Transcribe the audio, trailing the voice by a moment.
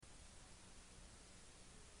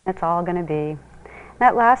It's all going to be.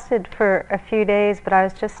 That lasted for a few days, but I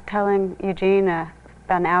was just telling Eugene about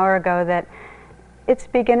an hour ago that it's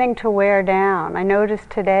beginning to wear down. I noticed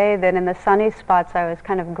today that in the sunny spots I was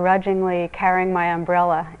kind of grudgingly carrying my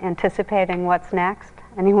umbrella, anticipating what's next.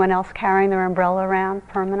 Anyone else carrying their umbrella around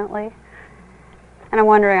permanently? And I'm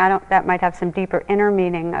wondering, that might have some deeper inner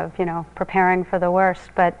meaning of, preparing for the worst,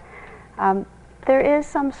 but there is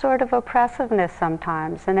some sort of oppressiveness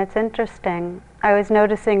sometimes, and it's interesting. I was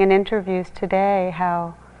noticing in interviews today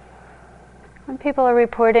how when people are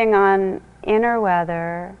reporting on inner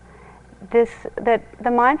weather, that the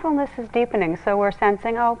mindfulness is deepening. So we're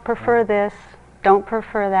sensing, prefer this, don't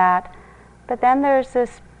prefer that. But then there's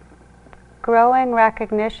this growing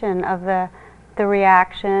recognition of the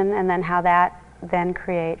reaction, and then how that then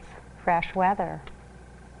creates fresh weather.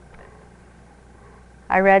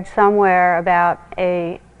 I read somewhere about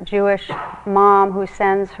a Jewish mom who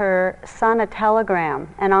sends her son a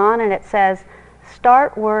telegram, and on it it says,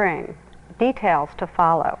 "Start worrying, details to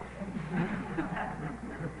follow."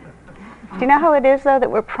 Do you know how it is, though,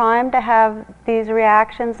 that we're primed to have these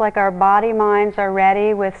reactions, like our body minds are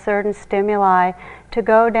ready with certain stimuli to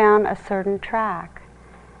go down a certain track?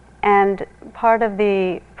 And part of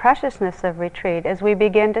the preciousness of retreat is we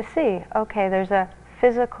begin to see, okay, there's a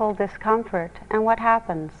physical discomfort, and what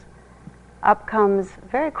happens? Up comes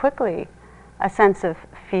very quickly a sense of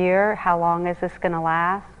fear. How long is this going to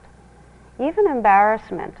last? Even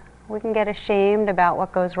embarrassment. We can get ashamed about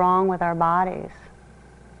what goes wrong with our bodies.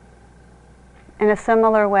 In a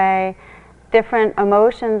similar way, different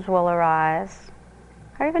emotions will arise,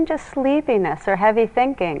 or even just sleepiness or heavy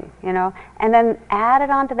thinking, and then added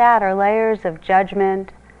onto that are layers of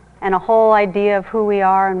judgment and a whole idea of who we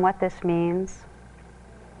are and what this means.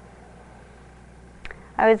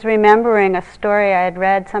 I was remembering a story I had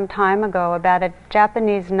read some time ago about a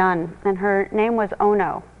Japanese nun, and her name was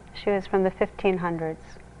Ono. She was from the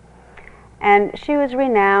 1500s. And she was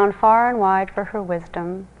renowned far and wide for her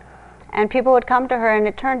wisdom. And people would come to her, and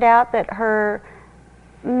it turned out that her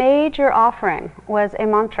major offering was a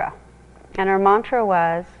mantra. And her mantra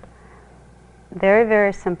was very,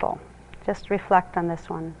 very simple. Just reflect on this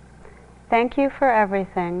one. Thank you for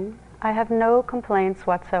everything. I have no complaints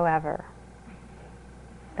whatsoever.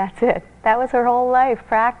 That's it. That was her whole life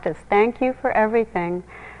practice. Thank you for everything.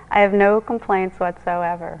 I have no complaints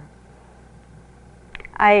whatsoever.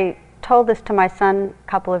 I told this to my son a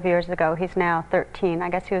couple of years ago. He's now 13. I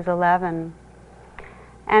guess he was 11.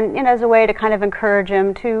 And as a way to kind of encourage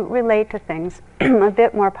him to relate to things a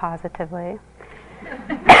bit more positively.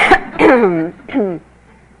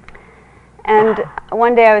 And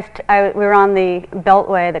one day we were on the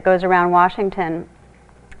beltway that goes around Washington,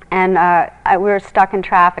 and we were stuck in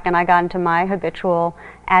traffic, and I got into my habitual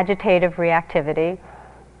agitative reactivity.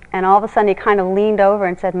 And all of a sudden he kind of leaned over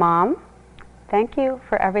and said, "Mom, thank you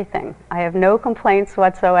for everything. I have no complaints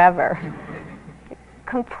whatsoever."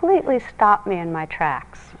 Completely stopped me in my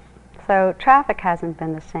tracks. So traffic hasn't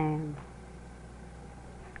been the same.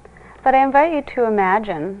 But I invite you to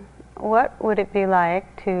imagine, what would it be like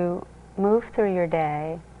to move through your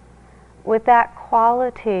day with that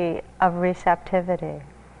quality of receptivity?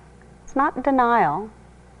 It's not denial.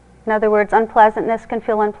 In other words, unpleasantness can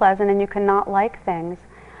feel unpleasant and you cannot like things.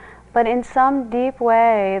 But in some deep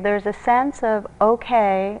way, there's a sense of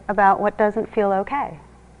okay about what doesn't feel okay.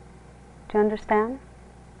 Do you understand?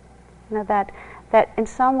 That in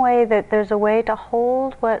some way that there's a way to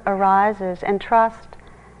hold what arises and trust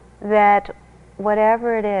that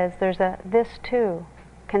whatever it is, this too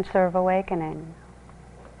can serve awakening.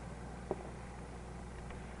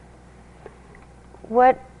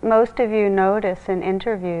 What most of you notice in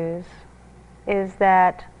interviews is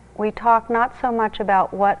that we talk not so much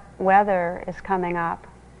about what weather is coming up,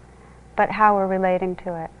 but how we're relating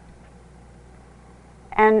to it.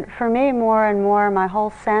 And for me, more and more, my whole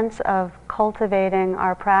sense of cultivating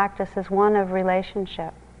our practice is one of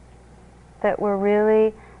relationship. That we're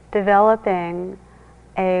really developing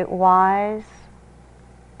a wise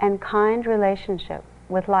and kind relationship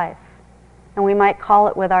with life. And we might call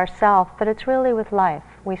it with ourself, but it's really with life.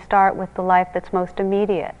 We start with the life that's most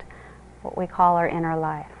immediate, what we call our inner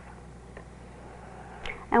life.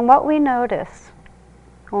 And what we notice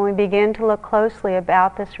when we begin to look closely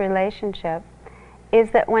about this relationship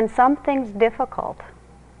is that when something's difficult,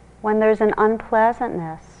 when there's an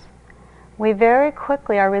unpleasantness, we very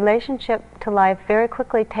quickly, our relationship to life very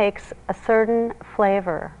quickly takes a certain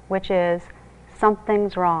flavor, which is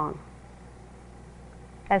something's wrong.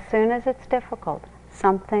 As soon as it's difficult,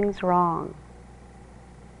 something's wrong.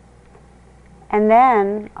 And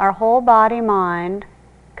then our whole body-mind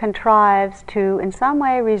contrives to, in some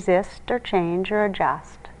way, resist or change or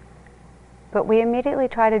adjust. but we immediately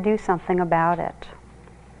try to do something about it.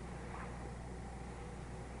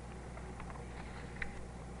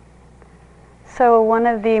 So one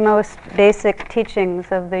of the most basic teachings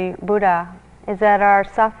of the Buddha is that our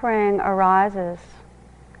suffering arises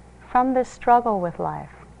from this struggle with life,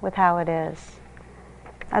 with how it is.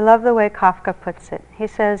 I love the way Kafka puts it. He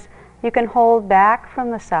says, you can hold back from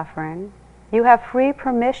the suffering. You have free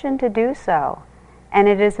permission to do so, and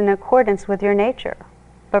it is in accordance with your nature.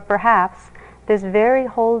 But perhaps this very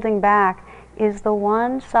holding back is the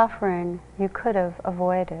one suffering you could have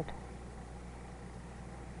avoided.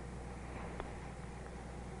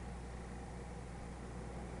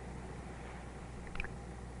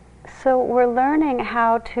 So we're learning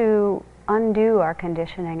how to undo our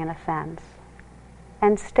conditioning in a sense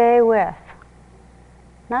and stay with.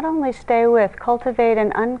 Not only stay with, cultivate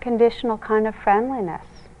an unconditional kind of friendliness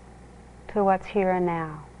to what's here and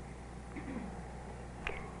now.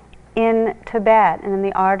 In Tibet and in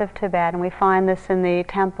the art of Tibet, and we find this in the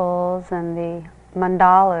temples and the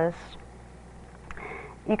mandalas,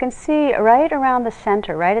 you can see right around the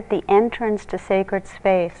center, right at the entrance to sacred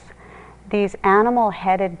space, these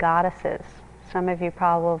animal-headed goddesses. Some of you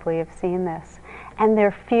probably have seen this. And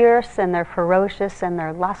they're fierce and they're ferocious and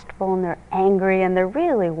they're lustful and they're angry and they're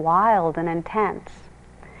really wild and intense.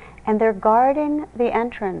 And they're guarding the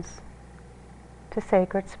entrance to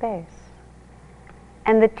sacred space.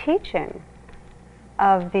 And the teaching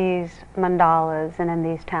of these mandalas and in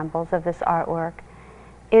these temples, of this artwork,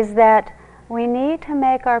 is that we need to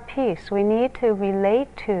make our peace. We need to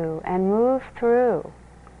relate to and move through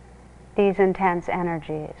these intense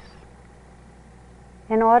energies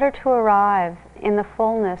in order to arrive in the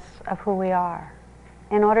fullness of who we are,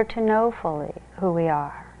 in order to know fully who we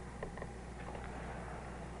are.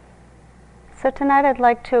 So tonight I'd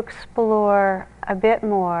like to explore a bit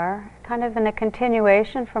more, kind of in a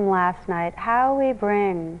continuation from last night, how we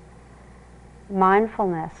bring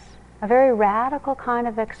mindfulness, a very radical kind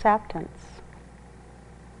of acceptance,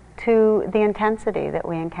 to the intensity that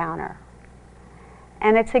we encounter.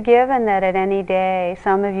 And it's a given that at any day,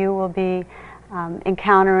 some of you will be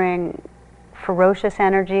encountering ferocious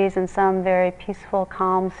energies and some very peaceful,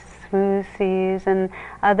 calm, smooth seas, and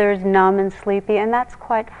others numb and sleepy, and that's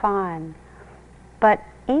quite fine. But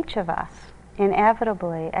each of us,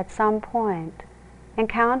 inevitably, at some point,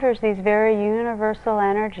 encounters these very universal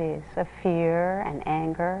energies of fear and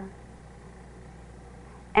anger.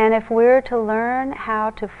 And if we're to learn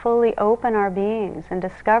how to fully open our beings and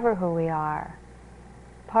discover who we are,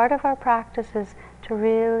 part of our practice is to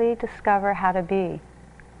really discover how to be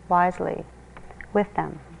wisely with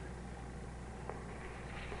them.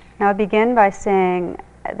 Now I'll begin by saying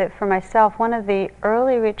that for myself, one of the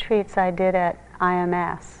early retreats I did at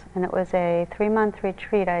IMS, and it was a 3-month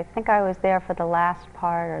retreat. I think I was there for the last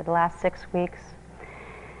part, or the last 6 weeks.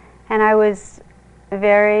 And I was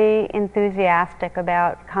very enthusiastic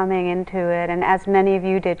about coming into it, and as many of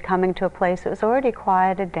you did, coming to a place that was already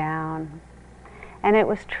quieted down. And it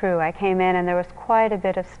was true. I came in and there was quite a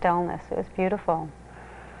bit of stillness. It was beautiful.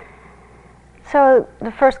 So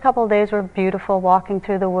the first couple of days were beautiful, walking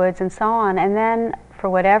through the woods and so on. And then, for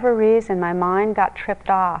whatever reason, my mind got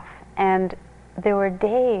tripped off. And there were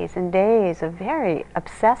days and days of very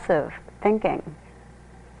obsessive thinking,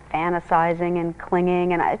 fantasizing and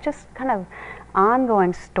clinging, and just kind of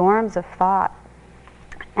ongoing storms of thought.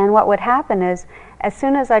 And what would happen is, as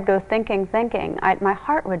soon as I'd go thinking, my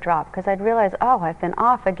heart would drop, because I'd realize, oh, I've been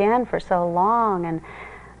off again for so long, and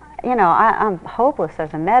I'm hopeless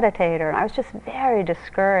as a meditator. And I was just very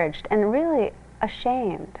discouraged and really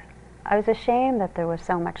ashamed. I was ashamed that there was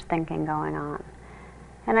so much thinking going on.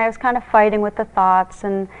 And I was kind of fighting with the thoughts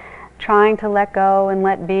and trying to let go and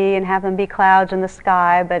let be and have them be clouds in the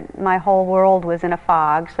sky, but my whole world was in a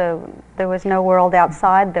fog, so there was no world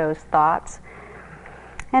outside those thoughts.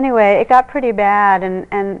 Anyway, it got pretty bad,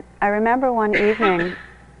 and I remember one evening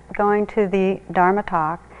going to the Dharma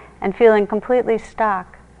talk and feeling completely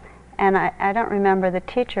stuck. And I don't remember the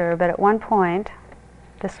teacher, but at one point,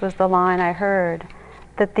 this was the line I heard,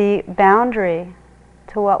 that the boundary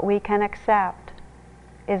to what we can accept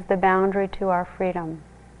is the boundary to our freedom.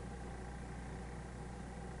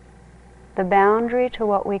 The boundary to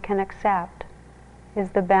what we can accept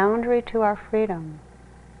is the boundary to our freedom.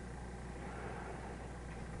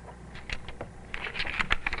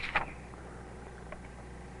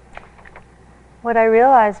 What I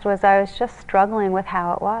realized was I was just struggling with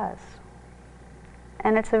how it was.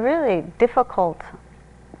 And it's a really difficult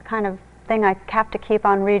kind of thing I have to keep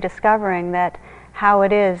on rediscovering, that how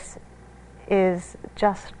it is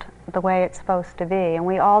just the way it's supposed to be. And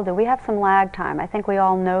we all do. We have some lag time. I think we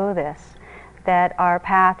all know this, that our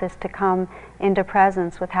path is to come into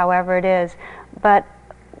presence with however it is. But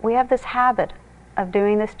we have this habit of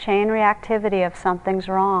doing this chain reactivity of something's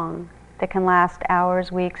wrong that can last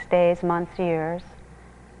hours, weeks, days, months, years.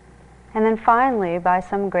 And then finally, by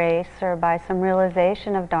some grace or by some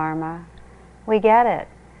realization of Dharma, we get it,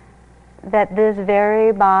 that this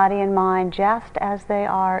very body and mind, just as they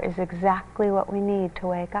are, is exactly what we need to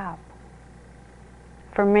wake up.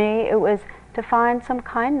 For me, it was to find some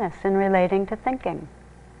kindness in relating to thinking.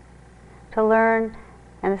 To learn,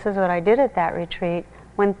 and this is what I did at that retreat,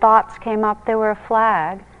 when thoughts came up, they were a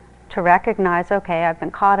flag to recognize, okay, I've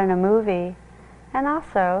been caught in a movie, and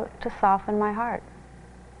also to soften my heart.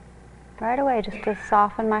 Right away, just to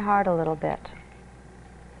soften my heart a little bit.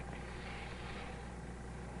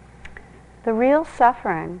 The real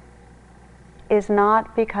suffering is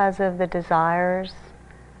not because of the desires,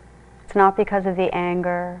 it's not because of the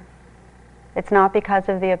anger, it's not because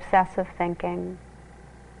of the obsessive thinking.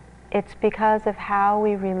 It's because of how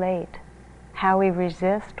we relate, how we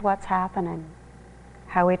resist what's happening,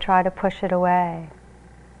 how we try to push it away.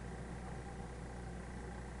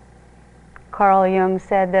 Carl Jung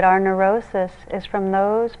said that our neurosis is from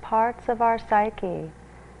those parts of our psyche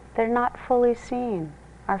that are not fully seen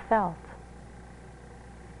or felt.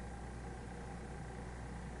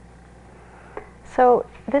 So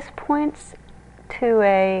this points to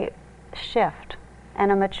a shift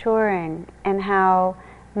and a maturing in how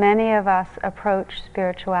many of us approach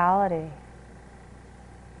spirituality.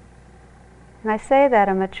 And I say that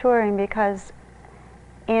a maturing because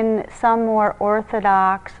in some more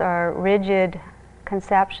orthodox or rigid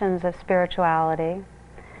conceptions of spirituality,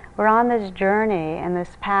 we're on this journey and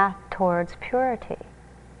this path towards purity.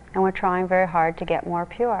 And we're trying very hard to get more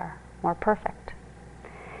pure, more perfect.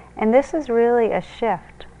 And this is really a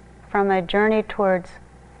shift from a journey towards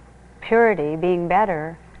purity, being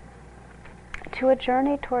better, to a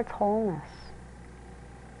journey towards wholeness,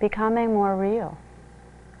 becoming more real.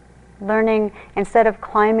 Learning, instead of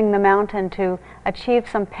climbing the mountain to achieve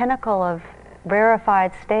some pinnacle of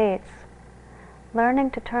rarefied states, learning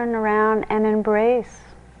to turn around and embrace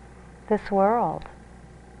this world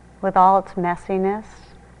with all its messiness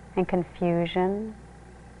and confusion,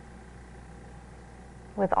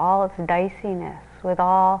 with all its diciness, with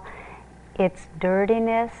all its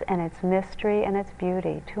dirtiness and its mystery and its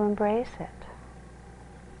beauty, to embrace it.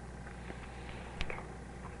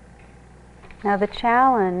 Now the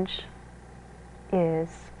challenge is,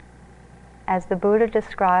 as the Buddha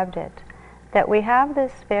described it, that we have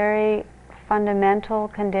this very fundamental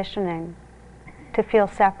conditioning to feel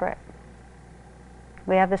separate.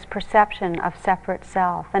 We have this perception of separate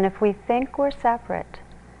self, and if we think we're separate,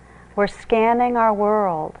 we're scanning our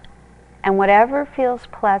world, and whatever feels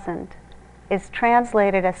pleasant is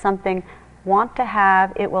translated as something want to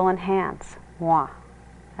have, it will enhance, moi,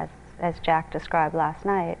 as Jack described last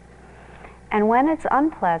night. And when it's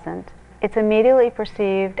unpleasant, it's immediately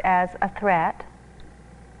perceived as a threat,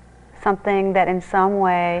 something that in some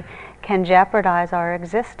way can jeopardize our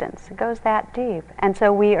existence. It goes that deep. And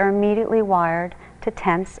so we are immediately wired to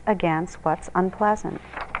tense against what's unpleasant.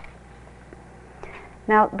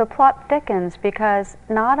 Now, the plot thickens because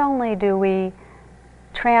not only do we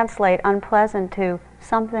translate unpleasant to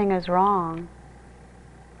something is wrong,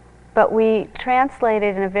 but we translate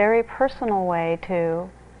it in a very personal way to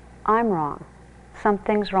I'm wrong.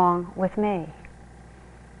 Something's wrong with me.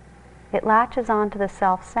 It latches onto the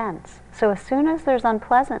self-sense. So as soon as there's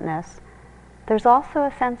unpleasantness, there's also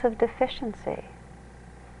a sense of deficiency.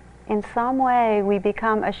 In some way we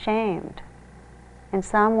become ashamed. In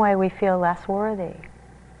some way we feel less worthy.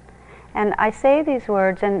 And I say these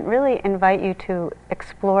words and really invite you to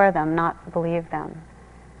explore them, not believe them.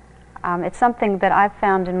 It's something that I've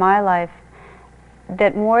found in my life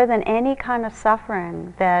that more than any kind of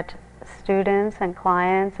suffering that students and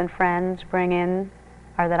clients and friends bring in,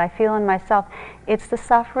 or that I feel in myself, it's the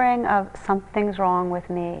suffering of something's wrong with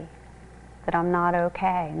me, that I'm not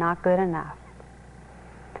okay, not good enough.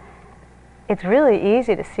 It's really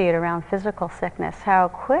easy to see it around physical sickness, how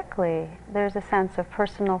quickly there's a sense of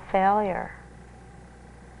personal failure.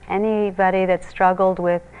 Anybody that's struggled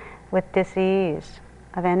with disease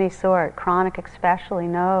of any sort, chronic especially,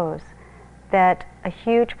 knows that a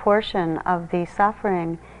huge portion of the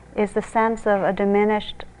suffering is the sense of a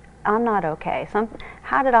diminished, I'm not okay.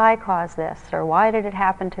 How did I cause this? Or why did it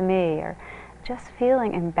happen to me? Or just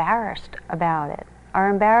feeling embarrassed about it. Or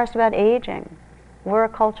embarrassed about aging. We're a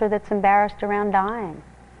culture that's embarrassed around dying.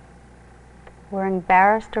 We're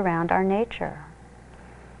embarrassed around our nature.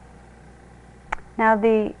 Now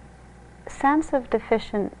the sense of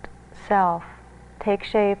deficient self takes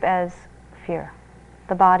shape as fear,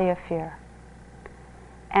 the body of fear.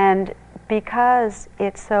 And because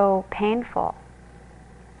it's so painful,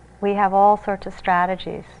 we have all sorts of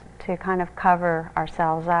strategies to kind of cover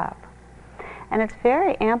ourselves up. And it's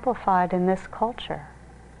very amplified in this culture.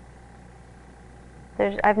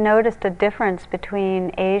 I've noticed a difference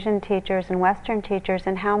between Asian teachers and Western teachers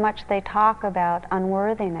in how much they talk about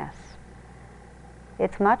unworthiness.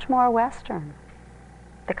 It's much more Western,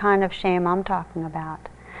 the kind of shame I'm talking about.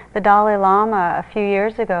 The Dalai Lama, a few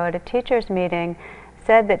years ago at a teachers' meeting,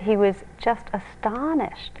 said that he was just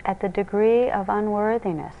astonished at the degree of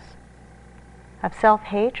unworthiness, of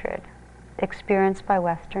self-hatred experienced by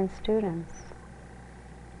Western students.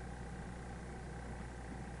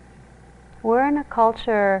 We're in a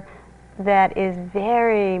culture that is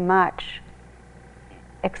very much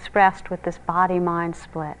expressed with this body-mind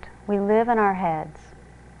split. We live in our heads.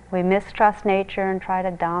 We mistrust nature and try to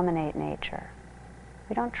dominate nature.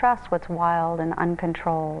 We don't trust what's wild and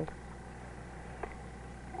uncontrolled.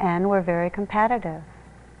 And we're very competitive.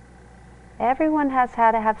 Everyone has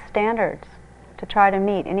had to have standards to try to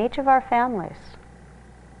meet in each of our families.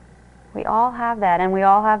 We all have that, and we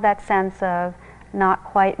all have that sense of not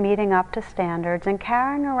quite meeting up to standards and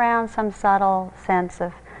carrying around some subtle sense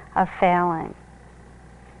of failing.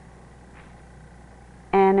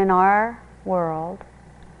 And in our world,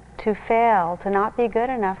 to fail, to not be good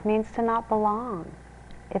enough, means to not belong.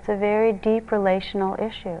 It's a very deep relational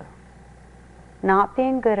issue. Not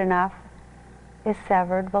being good enough is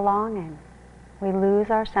severed belonging. We lose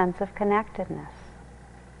our sense of connectedness.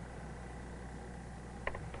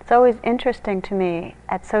 It's always interesting to me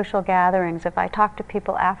at social gatherings, if I talk to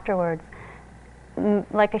people afterwards,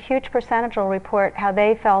 like a huge percentage will report how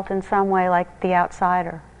they felt in some way like the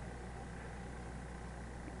outsider.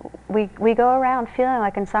 We go around feeling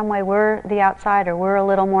like in some way we're the outsider, we're a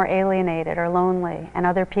little more alienated or lonely, and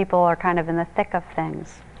other people are kind of in the thick of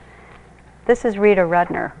things. This is Rita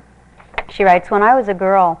Rudner. She writes, "When I was a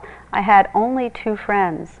girl, I had only 2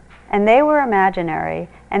 friends, and they were imaginary,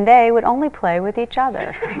 and they would only play with each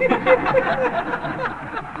other."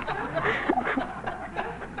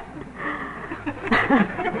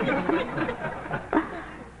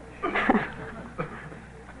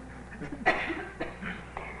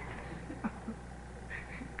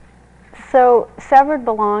 So, severed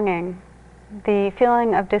belonging, the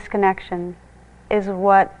feeling of disconnection, is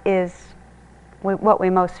what we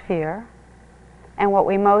most fear, and what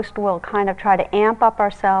we most will kind of try to amp up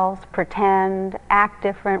ourselves, pretend, act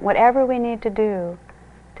different, whatever we need to do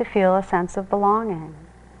to feel a sense of belonging.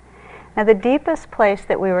 Now, the deepest place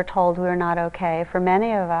that we were told we were not okay, for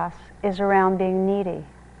many of us, is around being needy.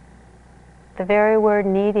 The very word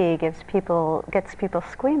needy gets people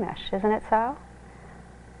squeamish, isn't it so?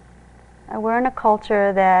 We're in a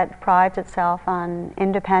culture that prides itself on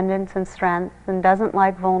independence and strength and doesn't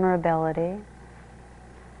like vulnerability.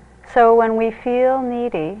 So when we feel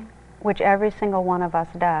needy, which every single one of us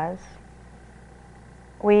does,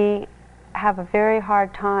 we have a very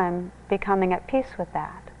hard time becoming at peace with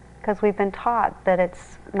that, because we've been taught that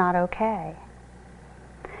it's not okay.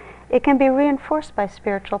 It can be reinforced by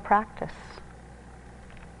spiritual practice.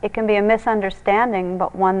 It can be a misunderstanding,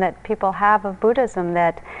 but one that people have of Buddhism,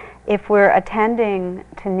 that if we're attending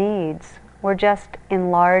to needs, we're just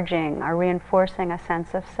enlarging or reinforcing a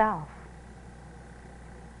sense of self.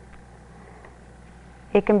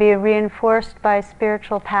 It can be reinforced by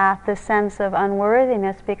spiritual path, the sense of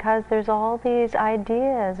unworthiness, because there's all these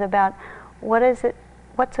ideas about what's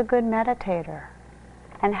a good meditator,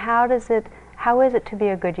 and how is it to be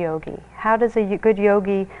a good yogi? How does a good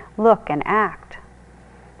yogi look and act?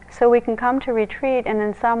 So we can come to retreat and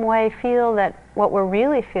in some way feel that what we're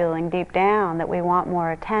really feeling deep down, that we want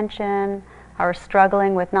more attention, are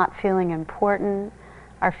struggling with not feeling important,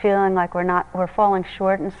 are feeling like we're falling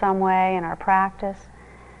short in some way in our practice,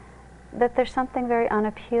 that there's something very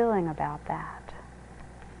unappealing about that.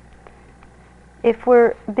 If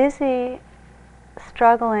we're busy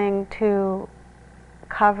struggling to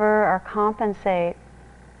cover or compensate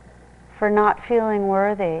for not feeling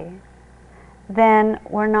worthy, then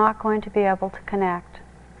we're not going to be able to connect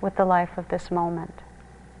with the life of this moment.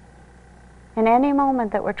 In any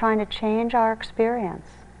moment that we're trying to change our experience,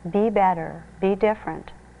 be better, be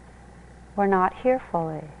different, we're not here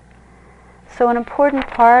fully. So an important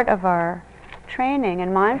part of our training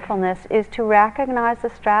in mindfulness is to recognize the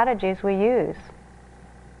strategies we use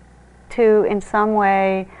to, in some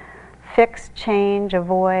way, fix, change,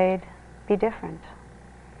 avoid, be different.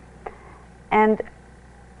 And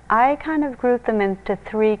I kind of group them into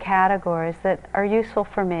 3 categories that are useful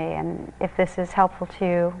for me, and if this is helpful to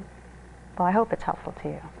you, well, I hope it's helpful to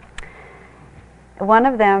you. One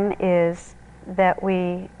of them is that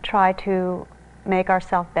we try to make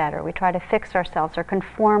ourselves better. We try to fix ourselves or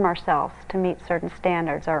conform ourselves to meet certain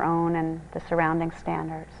standards, our own and the surrounding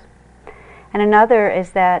standards. And another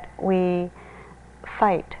is that we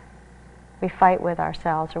fight. We fight with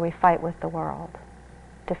ourselves, or we fight with the world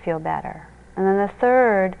to feel better. And then the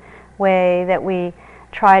third way that we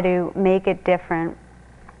try to make it different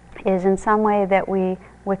is in some way that we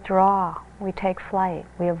withdraw, we take flight,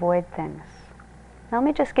 we avoid things. Now, let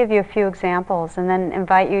me just give you a few examples and then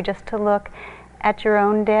invite you just to look at your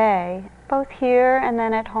own day, both here and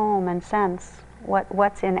then at home, and sense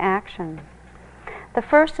what's in action. The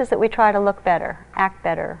first is that we try to look better, act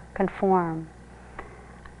better, conform.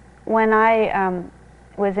 When I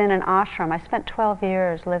was in an ashram, I spent 12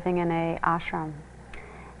 years living in an ashram.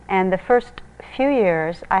 And the first few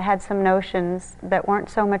years, I had some notions that weren't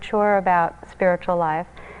so mature about spiritual life,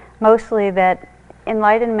 mostly that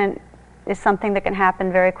enlightenment is something that can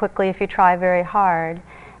happen very quickly if you try very hard.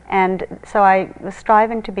 And so I was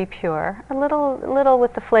striving to be pure, a little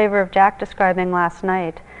with the flavor of Jack describing last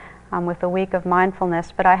night, with a week of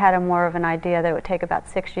mindfulness, but I had more of an idea that it would take about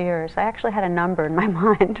 6 years. I actually had a number in my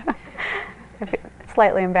mind. It's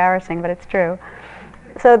slightly embarrassing, but it's true.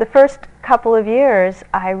 So the first couple of years,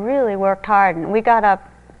 I really worked hard, and we got up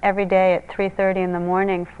every day at 3:30 in the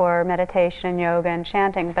morning for meditation and yoga and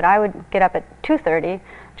chanting, but I would get up at 2:30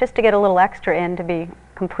 just to get a little extra in to be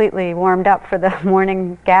completely warmed up for the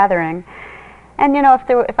morning gathering. And you know,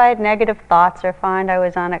 if I had negative thoughts or find I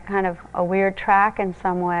was on a kind of a weird track in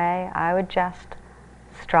some way, I would just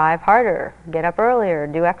strive harder, get up earlier,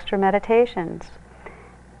 do extra meditations.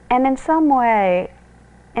 And in some way,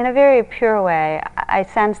 in a very pure way, I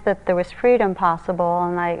sensed that there was freedom possible,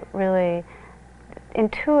 and I really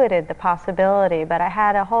intuited the possibility, but I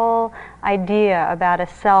had a whole idea about a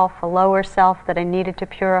self, a lower self that I needed to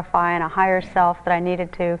purify, and a higher self that I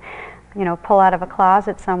needed to, pull out of a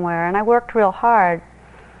closet somewhere, and I worked real hard.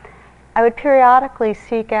 I would periodically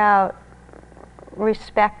seek out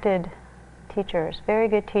respected teachers, very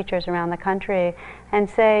good teachers around the country, and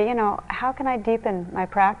say, how can I deepen my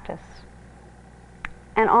practice?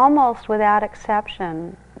 And almost without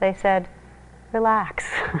exception, they said, relax.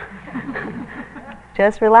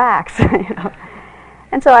 Just relax.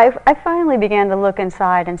 And so I finally began to look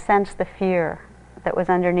inside and sense the fear that was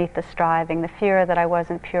underneath the striving, the fear that I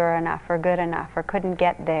wasn't pure enough or good enough or couldn't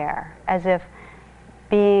get there, as if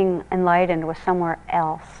being enlightened was somewhere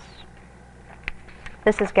else.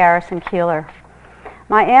 This is Garrison Keillor.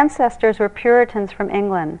 My ancestors were Puritans from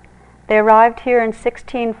England. They arrived here in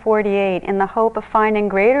 1648 in the hope of finding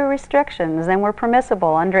greater restrictions than were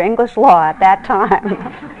permissible under English law at that time.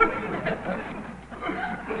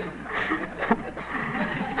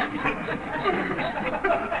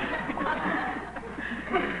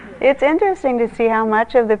 It's interesting to see how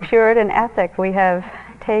much of the Puritan ethic we have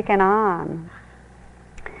taken on.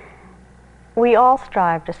 We all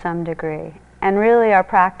strive to some degree, and really our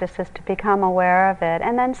practice is to become aware of it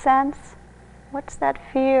and then sense, what's that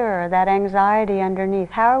fear, that anxiety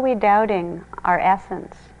underneath? How are we doubting our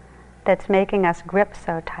essence that's making us grip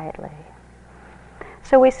so tightly?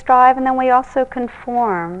 So we strive, and then we also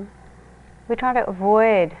conform. We try to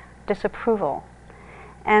avoid disapproval.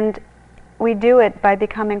 And we do it by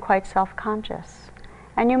becoming quite self-conscious.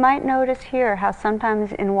 And you might notice here how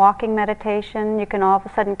sometimes in walking meditation you can all of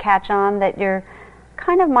a sudden catch on that you're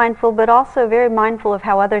kind of mindful, but also very mindful of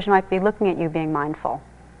how others might be looking at you being mindful.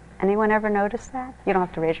 Anyone ever notice that? You don't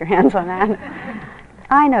have to raise your hands on that.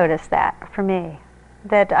 I notice that for me,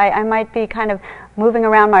 that I might be kind of moving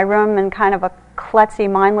around my room in kind of a klutzy,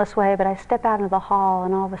 mindless way, but I step out into the hall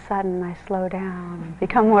and all of a sudden I slow down and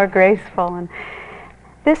become more graceful. And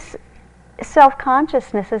this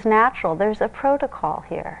self-consciousness is natural. There's a protocol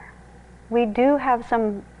here. We do have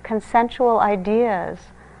some consensual ideas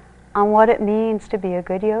on what it means to be a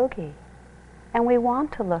good yogi. And we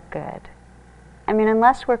want to look good. I mean,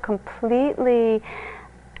 unless we're completely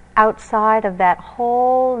outside of that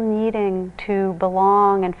whole needing to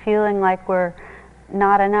belong and feeling like we're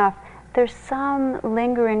not enough, there's some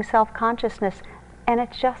lingering self-consciousness, and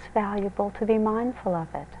it's just valuable to be mindful of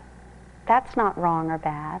it. That's not wrong or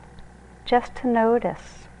bad. Just to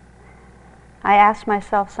notice. I ask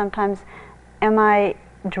myself sometimes, am I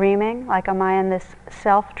dreaming? Like, am I in this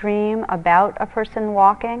self-dream about a person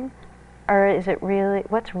walking? Or is it really,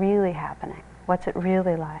 what's really happening? What's it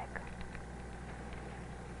really like?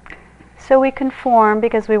 So we conform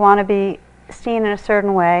because we want to be seen in a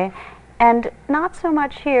certain way. And not so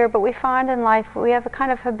much here, but we find in life we have a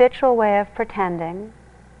kind of habitual way of pretending.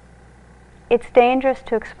 It's dangerous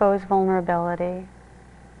to expose vulnerability.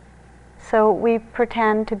 So we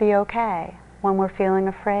pretend to be okay when we're feeling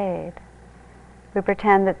afraid. We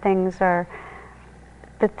pretend that things are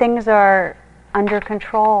that things are under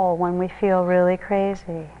control when we feel really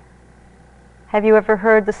crazy. Have you ever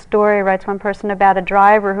heard the story, writes one person, about a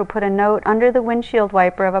driver who put a note under the windshield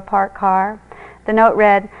wiper of a parked car? The note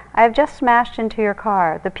read, "I have just smashed into your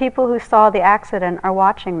car. The people who saw the accident are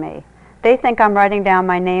watching me. They think I'm writing down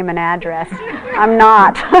my name and address. I'm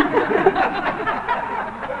not."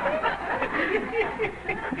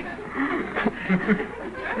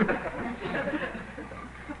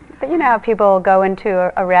 But you know how people go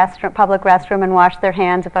into a restaurant, public restroom, and wash their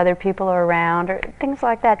hands if other people are around, or things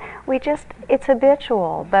like that. It's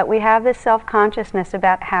habitual, but we have this self-consciousness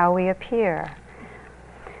about how we appear.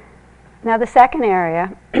 Now the second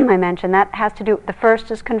area I mentioned, that has to do, the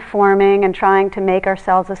first is conforming and trying to make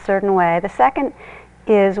ourselves a certain way. The second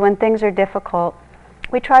is when things are difficult,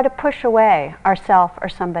 we try to push away ourself or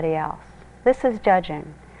somebody else. This is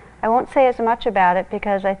judging. I won't say as much about it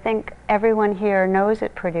because I think everyone here knows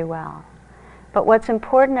it pretty well. But what's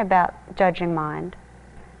important about judging mind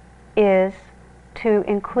is to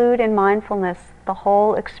include in mindfulness the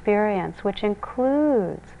whole experience, which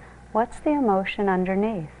includes what's the emotion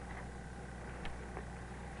underneath.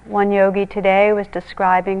 One yogi today was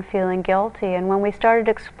describing feeling guilty, and when we started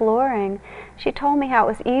exploring, she told me how it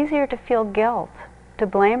was easier to feel guilt, to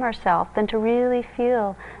blame herself, than to really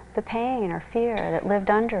feel the pain or fear that lived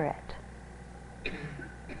under it.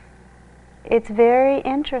 It's very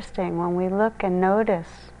interesting when we look and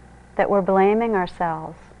notice that we're blaming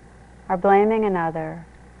ourselves or blaming another,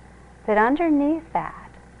 that underneath that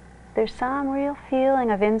there's some real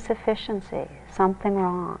feeling of insufficiency, something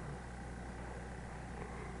wrong.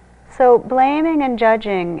 So blaming and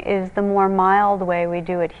judging is the more mild way we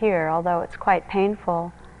do it here, although it's quite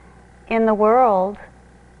painful. In the world,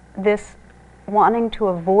 this wanting to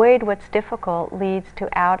avoid what's difficult leads to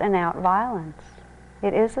out-and-out violence.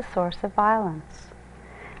 It is a source of violence.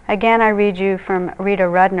 Again, I read you from Rita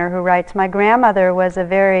Rudner, who writes, "My grandmother was a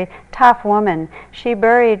very tough woman. She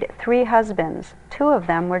buried 3 husbands. 2 of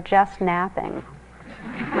them were just napping."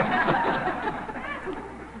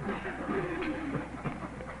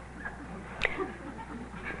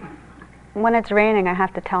 When it's raining, I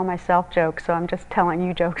have to tell myself jokes, so I'm just telling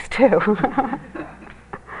you jokes too.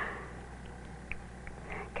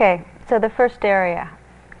 Okay, so the first area,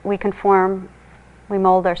 we conform, we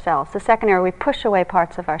mold ourselves. The second area, we push away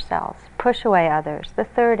parts of ourselves, push away others. The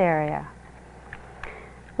third area,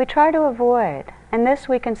 we try to avoid, and this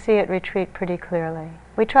we can see at retreat pretty clearly.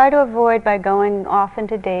 We try to avoid by going off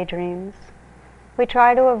into daydreams. We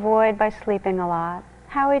try to avoid by sleeping a lot.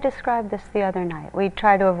 Howie described this the other night. We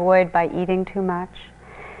try to avoid by eating too much.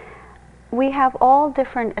 We have all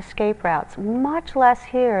different escape routes, much less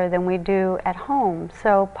here than we do at home.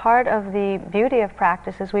 So part of the beauty of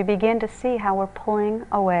practice is we begin to see how we're pulling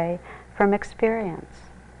away from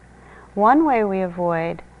experience. One way we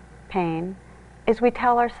avoid pain is we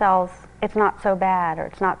tell ourselves it's not so bad or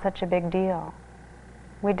it's not such a big deal.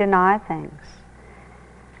 We deny things.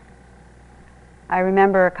 I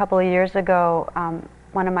remember a couple of years ago,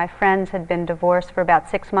 one of my friends had been divorced for about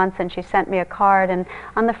 6 months, and she sent me a card, and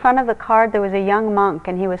on the front of the card there was a young monk,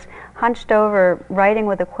 and he was hunched over writing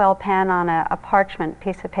with a quill pen on a parchment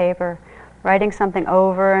piece of paper, writing something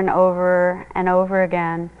over and over and over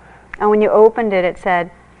again. And when you opened it, it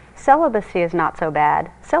said, "Celibacy is not so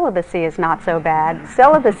bad, celibacy is not so bad,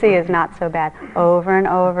 celibacy is not so bad," over and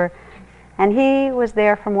over. And he was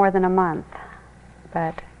there for more than a month.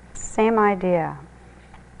 But same idea.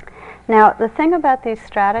 Now, the thing about these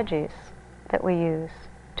strategies that we use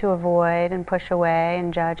to avoid and push away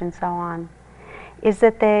and judge and so on is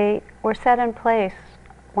that they were set in place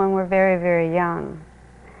when we're very, very young.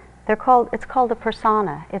 It's called a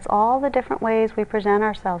persona. It's all the different ways we present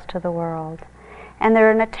ourselves to the world. And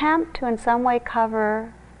they're an attempt to in some way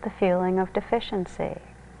cover the feeling of deficiency.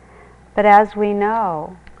 But as we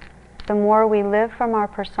know, the more we live from our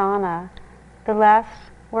persona, the less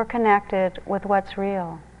we're connected with what's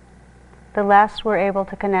real. The less we're able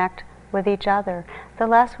to connect with each other, the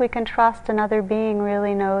less we can trust another being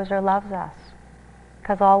really knows or loves us,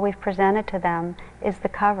 because all we've presented to them is the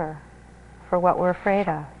cover for what we're afraid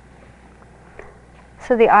of.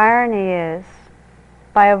 So the irony is,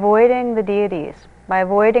 by avoiding the deities, by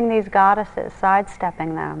avoiding these goddesses,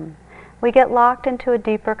 sidestepping them, we get locked into a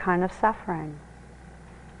deeper kind of suffering.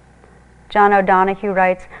 John O'Donohue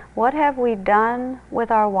writes, "What have we done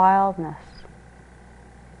with our wildness?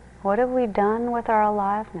 What have we done with our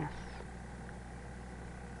aliveness?"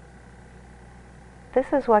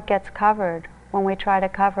 This is what gets covered when we try to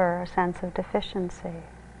cover a sense of deficiency.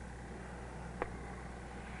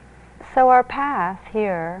 So our path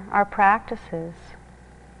here, our practices,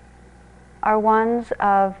 are ones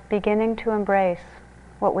of beginning to embrace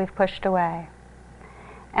what we've pushed away.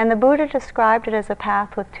 And the Buddha described it as a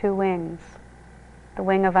path with two wings, the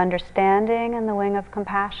wing of understanding and the wing of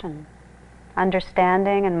compassion.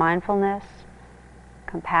 Understanding and mindfulness,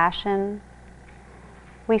 compassion.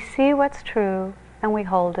 We see what's true and we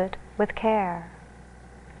hold it with care.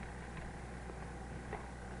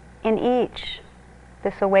 In each,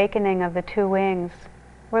 this awakening of the two wings,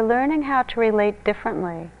 we're learning how to relate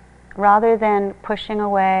differently rather than pushing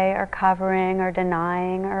away or covering or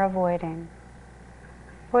denying or avoiding.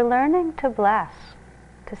 We're learning to bless,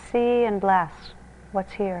 to see and bless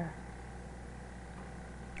what's here.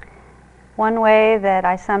 One way that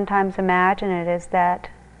I sometimes imagine it is that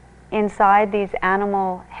inside these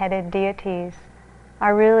animal-headed deities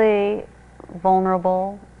are really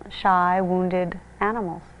vulnerable, shy, wounded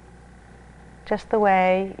animals. Just the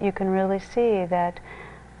way you can really see that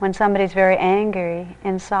when somebody's very angry,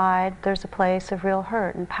 inside there's a place of real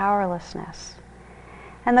hurt and powerlessness.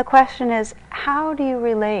 And the question is, how do you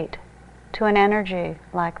relate to an energy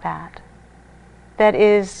like that, that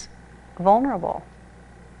is vulnerable,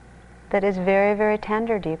 that is very, very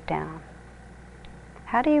tender deep down?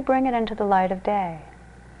 How do you bring it into the light of day?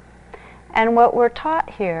 And what we're taught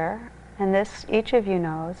here, and this each of you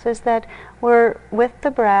knows, is that we're with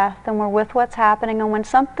the breath and we're with what's happening, and when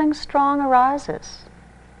something strong arises,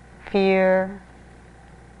 fear,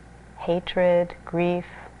 hatred, grief,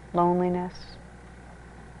 loneliness,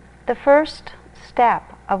 the first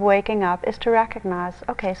step of waking up is to recognize,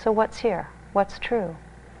 okay, so what's here? What's true?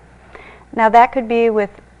 Now that could be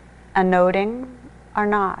with a noting or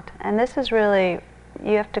not. And this is really,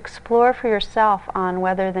 you have to explore for yourself on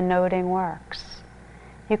whether the noting works.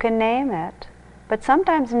 You can name it, but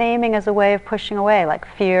sometimes naming is a way of pushing away, like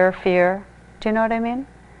fear, fear. Do you know what I mean?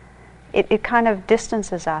 It kind of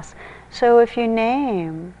distances us. So if you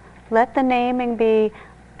name, let the naming be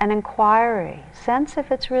an inquiry. Sense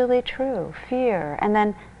if it's really true, fear, and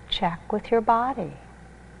then check with your body.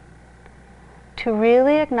 To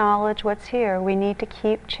really acknowledge what's here, we need to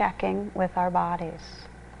keep checking with our bodies.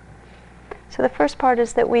 So the first part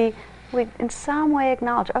is that we in some way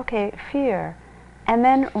acknowledge, okay, fear, and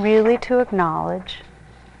then really to acknowledge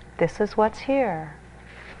this is what's here.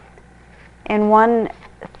 In one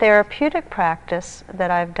therapeutic practice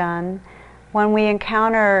that I've done, when we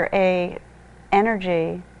encounter a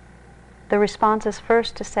energy, the response is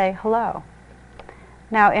first to say hello.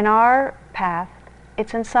 Now in our path,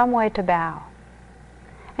 it's in some way to bow.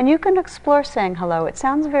 And you can explore saying hello. It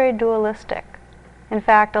sounds very dualistic. In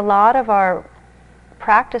fact, a lot of our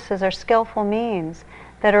practices are skillful means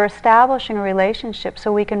that are establishing a relationship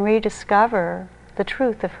so we can rediscover the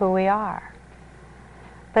truth of who we are.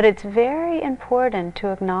 But it's very important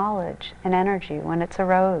to acknowledge an energy when it's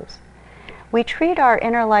arose. We treat our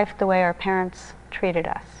inner life the way our parents treated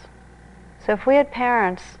us. So if we had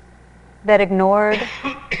parents that ignored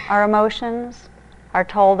our emotions, or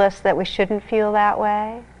told us that we shouldn't feel that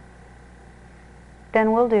way,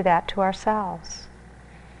 then we'll do that to ourselves.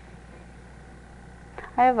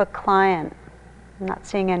 I have a client, I'm not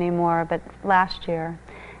seeing anymore, but last year,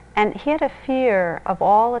 and he had a fear of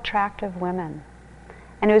all attractive women.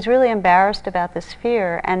 And he was really embarrassed about this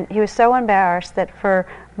fear, and he was so embarrassed that for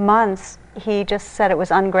months he just said it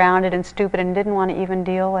was ungrounded and stupid and didn't want to even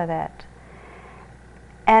deal with it.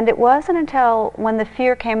 And it wasn't until when the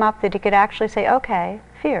fear came up that he could actually say, okay,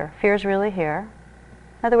 fear's really here.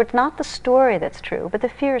 In other words, not the story that's true, but the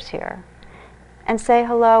fear's here. And say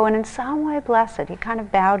hello, and in some way bless it. He kind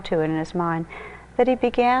of bowed to it in his mind, that he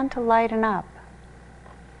began to lighten up,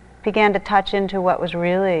 began to touch into what was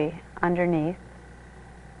really underneath,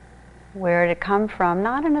 where it had come from,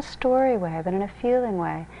 not in a story way, but in a feeling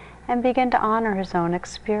way, and begin to honor his own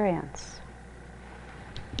experience.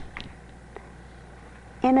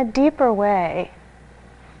 In a deeper way,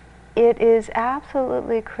 it is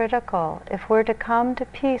absolutely critical, if we're to come to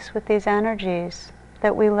peace with these energies,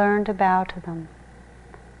 that we learn to bow to them.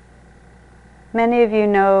 Many of you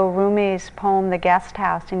know Rumi's poem, The Guest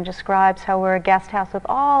House, and describes how we're a guest house with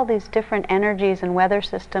all these different energies and weather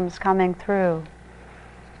systems coming through.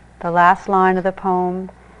 The last line of the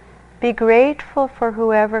poem, "Be grateful for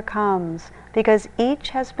whoever comes, because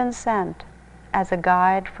each has been sent as a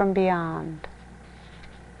guide from beyond."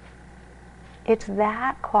 It's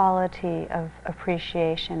that quality of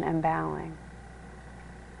appreciation and bowing.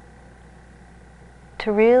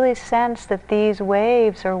 To really sense that these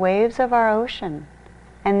waves are waves of our ocean,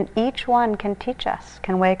 and each one can teach us,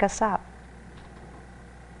 can wake us up.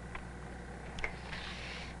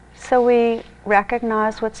 So we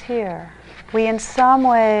recognize what's here. We in some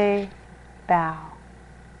way bow.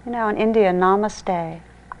 You know, in India, namaste.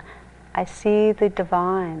 I see the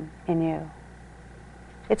divine in you.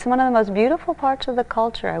 It's one of the most beautiful parts of the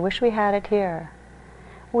culture. I wish we had it here.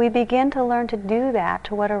 We begin to learn to do that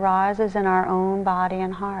to what arises in our own body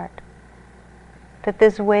and heart. That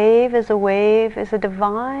this wave is a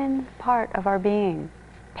divine part of our being,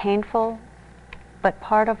 painful, but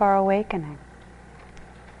part of our awakening.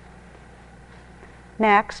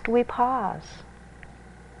 Next, we pause.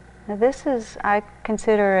 Now this is, I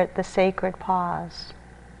consider it the sacred pause.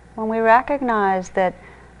 When we recognize that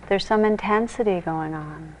there's some intensity going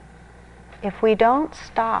on, if we don't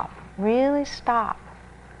stop, really stop,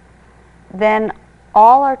 then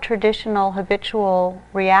all our traditional, habitual,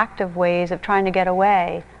 reactive ways of trying to get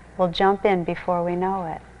away will jump in before we know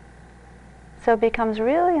it. So it becomes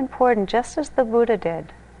really important, just as the Buddha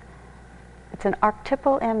did. It's an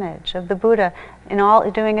archetypal image of the Buddha in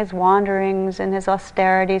all doing his wanderings and his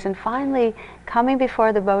austerities, and finally coming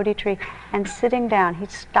before the Bodhi tree and sitting down. He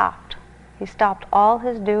stopped. He stopped all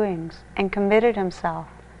his doings and committed himself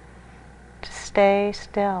to stay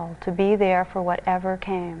still, to be there for whatever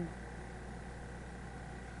came.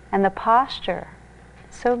 And the posture,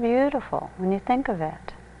 so beautiful when you think of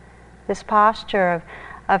it. This posture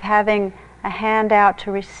of having a hand out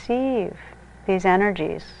to receive these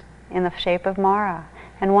energies in the shape of Mara,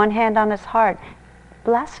 and one hand on his heart,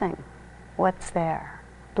 blessing what's there.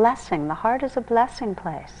 Blessing. The heart is a blessing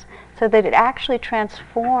place, so that it actually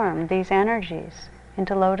transformed these energies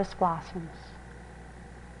into lotus blossoms.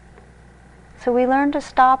 So we learn to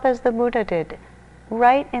stop as the Buddha did,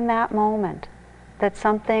 right in that moment that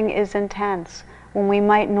something is intense, when we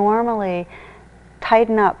might normally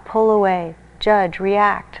tighten up, pull away, judge,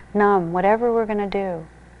 react, numb, whatever we're going to do.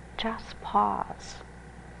 Just pause.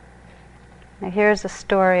 Now here's a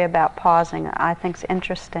story about pausing that I think is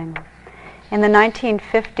interesting. In the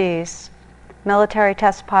 1950s, military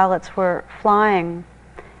test pilots were flying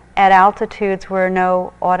at altitudes where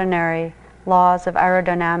no ordinary laws of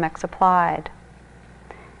aerodynamics applied.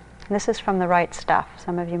 And this is from The Right Stuff.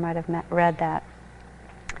 Some of you might have read that.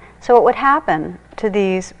 So what would happen to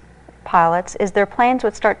these pilots is their planes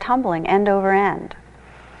would start tumbling end over end.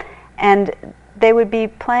 And they would be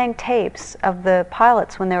playing tapes of the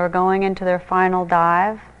pilots when they were going into their final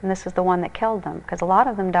dive, and this is the one that killed them, because a lot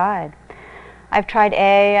of them died. I've tried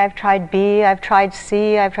A, I've tried B, I've tried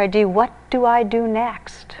C, I've tried D. What do I do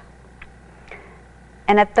next?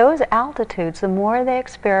 And at those altitudes, the more they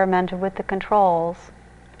experimented with the controls,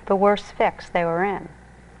 the worse fix they were in.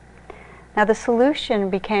 Now the solution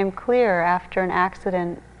became clear after an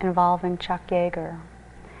accident involving Chuck Yeager.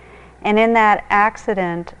 And in that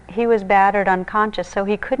accident, he was battered unconscious, so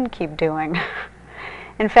he couldn't keep doing.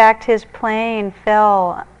 In fact, his plane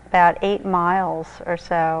fell about 8 miles or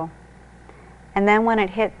so. And then when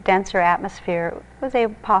it hit denser atmosphere, it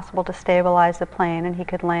was possible to stabilize the plane and he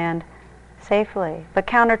could land safely. But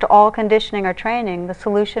counter to all conditioning or training, the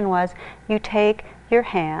solution was you take your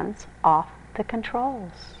hands off the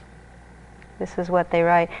controls. This is what they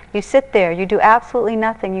write. You sit there, you do absolutely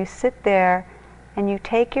nothing. You sit there and you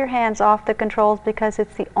take your hands off the controls because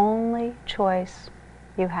it's the only choice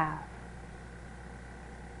you have.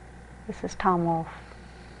 This is Tom Wolfe.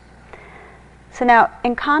 So now,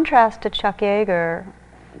 in contrast to Chuck Yeager,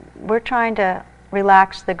 we're trying to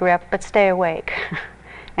relax the grip but stay awake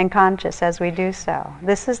and conscious as we do so.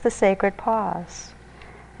 This is the sacred pause.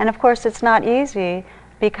 And of course it's not easy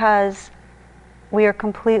because we are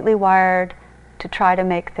completely wired to try to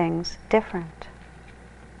make things different.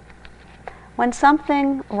 When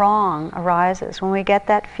something wrong arises, when we get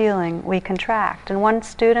that feeling, we contract. And one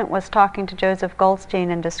student was talking to Joseph Goldstein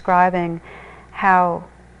and describing how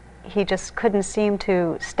he just couldn't seem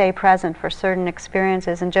to stay present for certain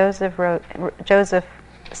experiences. And Joseph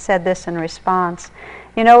said this in response,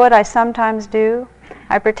 "You know what I sometimes do?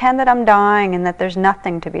 I pretend that I'm dying and that there's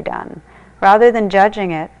nothing to be done. Rather than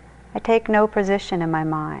judging it, I take no position in my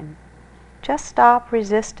mind. Just stop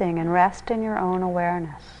resisting and rest in your own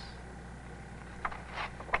awareness."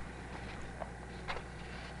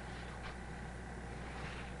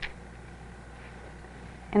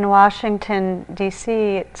 In Washington,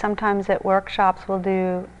 D.C., sometimes at workshops we'll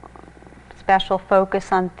do special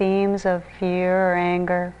focus on themes of fear or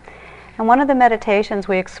anger. And one of the meditations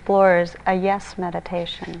we explore is a yes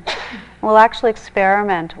meditation. We'll actually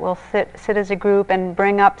experiment. We'll sit as a group and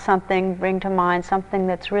bring to mind something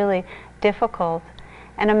that's really difficult,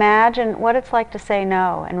 and imagine what it's like to say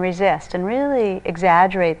no and resist and really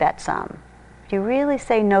exaggerate that some. If you really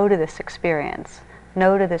say no to this experience,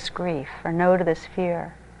 no to this grief, or no to this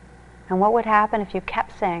fear, and what would happen if you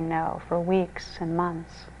kept saying no for weeks and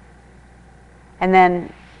months? And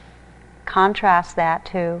then contrast that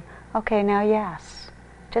to, okay, now yes.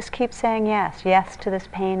 Just keep saying yes. Yes to this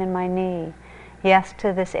pain in my knee. Yes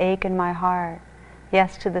to this ache in my heart.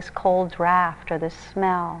 Yes to this cold draft or this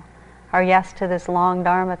smell. Or yes to this long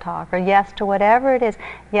Dharma talk. Or yes to whatever it is.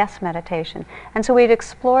 Yes meditation. And so we'd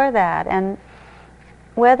explore that. And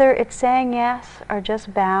whether it's saying yes or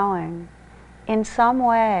just bowing, in some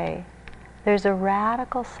way there's a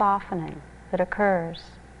radical softening that occurs.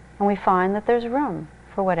 And we find that there's room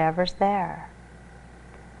for whatever's there.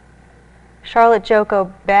 Charlotte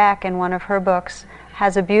Joko Beck, in one of her books,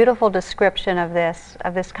 has a beautiful description of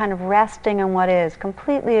this kind of resting in what is,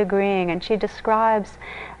 completely agreeing. And she describes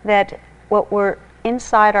that what we're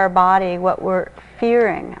inside our body, what we're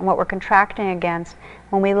fearing and what we're contracting against,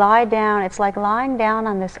 when we lie down, it's like lying down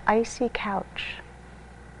on this icy couch.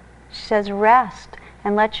 She says, rest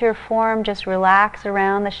and let your form just relax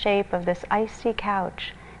around the shape of this icy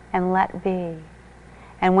couch and let be.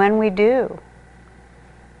 And when we do,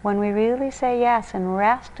 when we really say yes and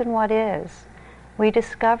rest in what is, we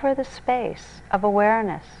discover the space of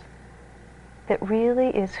awareness that really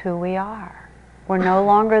is who we are. We're no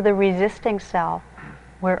longer the resisting self,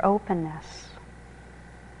 we're openness.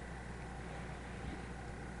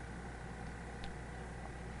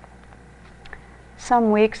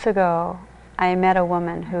 Some weeks ago, I met a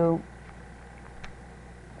woman who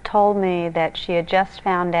told me that she had just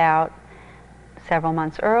found out several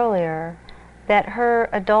months earlier that her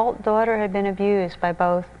adult daughter had been abused by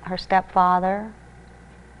both her stepfather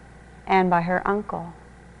and by her uncle.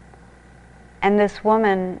 And this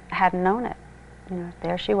woman hadn't known it. You know,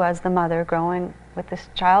 there she was, the mother, growing with this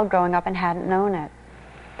child growing up and hadn't known it.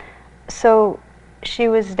 So she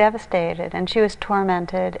was devastated and she was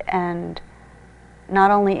tormented and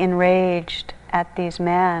not only enraged at these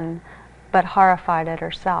men, but horrified at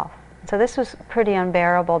herself. So this was pretty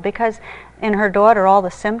unbearable because in her daughter all the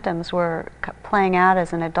symptoms were playing out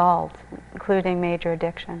as an adult, including major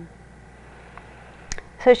addiction.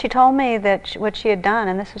 So she told me that what she had done,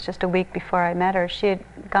 and this was just a week before I met her, she had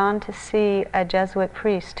gone to see a Jesuit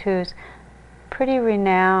priest who's pretty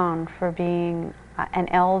renowned for being an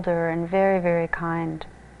elder and very, very kind.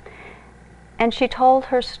 And she told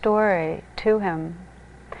her story to him.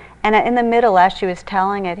 And in the middle, as she was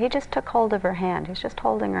telling it, he just took hold of her hand. He was just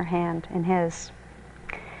holding her hand in his.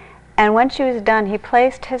 And when she was done, he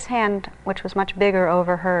placed his hand, which was much bigger,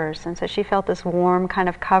 over hers. And so she felt this warm kind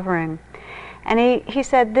of covering. And he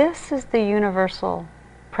said, this is the universal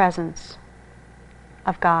presence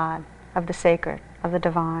of God, of the sacred, of the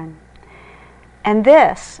divine. And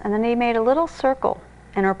this, and then he made a little circle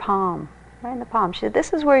in her palm, right in the palm. She said,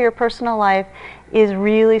 this is where your personal life is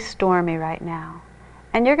really stormy right now.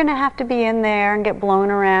 And you're going to have to be in there and get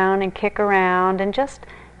blown around and kick around and just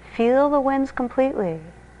feel the winds completely.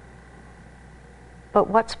 But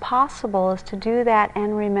what's possible is to do that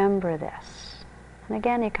and remember this. And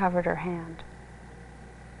again, he covered her hand.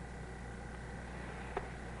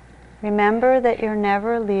 Remember that you're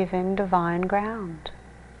never leaving divine ground.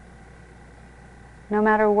 No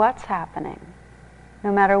matter what's happening,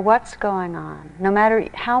 no matter what's going on, no matter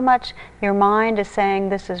how much your mind is saying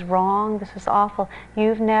this is wrong, this is awful,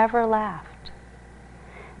 you've never left.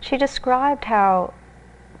 She described how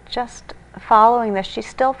just following this, she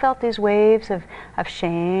still felt these waves of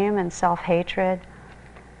shame and self-hatred,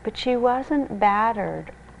 but she wasn't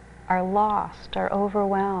battered or lost or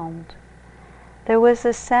overwhelmed. There was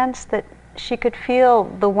this sense that she could feel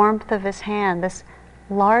the warmth of his hand, this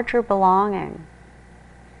larger belonging,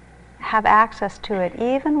 have access to it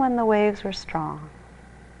even when the waves were strong.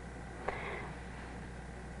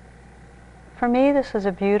 For me, this was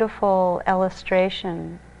a beautiful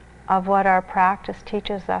illustration of what our practice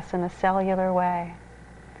teaches us in a cellular way.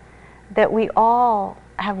 That we all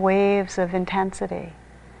have waves of intensity.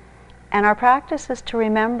 And our practice is to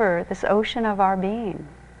remember this ocean of our being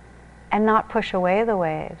and not push away the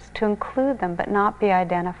waves, to include them but not be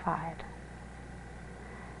identified.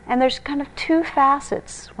 And there's kind of two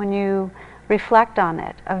facets when you reflect on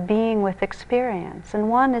it, of being with experience. And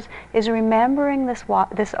one is remembering this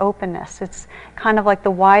openness. It's kind of like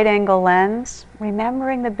the wide-angle lens,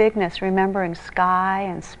 remembering the bigness, remembering sky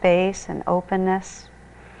and space and openness.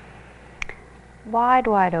 Wide,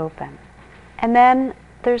 wide open. And then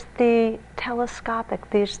there's the telescopic,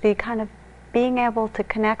 there's the kind of being able to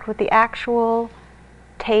connect with the actual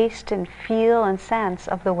taste and feel and sense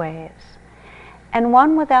of the waves. And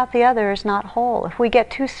one without the other is not whole. If we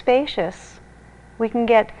get too spacious, we can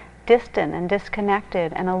get distant and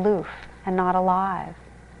disconnected and aloof and not alive.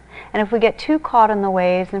 And if we get too caught in the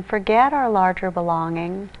waves and forget our larger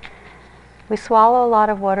belonging, we swallow a lot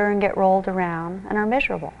of water and get rolled around and are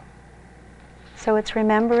miserable. So it's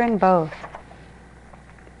remembering both.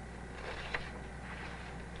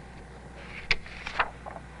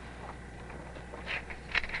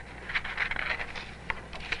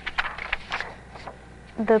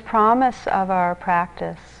 the promise of our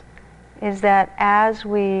practice is that as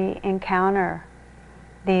we encounter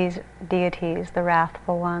these deities, the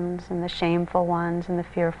wrathful ones and the shameful ones and the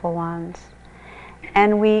fearful ones,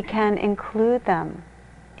 and we can include them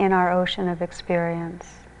in our ocean of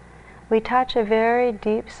experience, we touch a very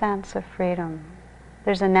deep sense of freedom.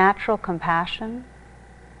 There's a natural compassion.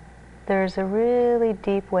 There's a really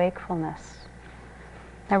deep wakefulness.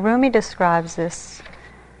 Now Rumi describes this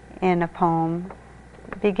in a poem.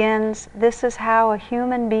 It begins, "This is how a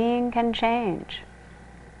human being can change.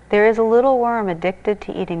 There is a little worm addicted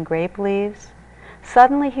to eating grape leaves.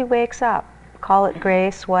 Suddenly he wakes up, call it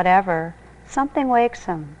grace, whatever. Something wakes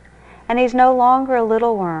him. And he's no longer a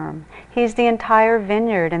little worm. He's the entire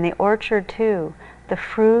vineyard and the orchard too, the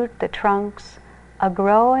fruit, the trunks, a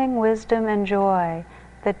growing wisdom and joy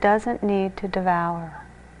that doesn't need to devour."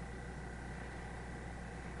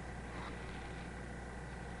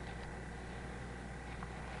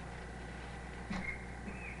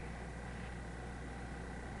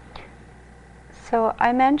 So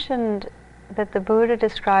I mentioned that the Buddha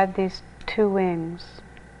described these two wings.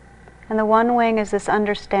 And the one wing is this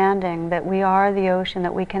understanding that we are the ocean,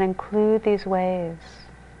 that we can include these waves.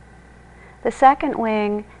 The second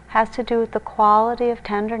wing has to do with the quality of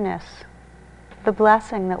tenderness, the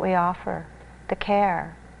blessing that we offer, the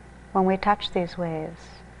care when we touch these waves,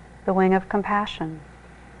 the wing of compassion.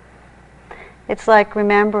 It's like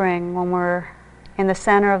remembering when we're in the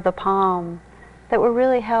center of the palm that we're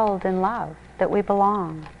really held in love, that we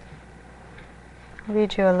belong. I'll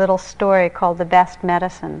read you a little story called The Best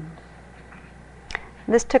Medicine.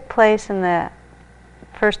 This took place in the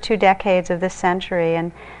first 2 decades of this century,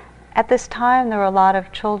 and at this time there were a lot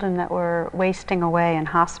of children that were wasting away in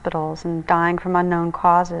hospitals and dying from unknown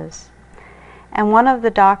causes. And one of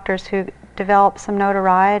the doctors who developed some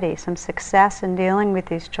notoriety, some success in dealing with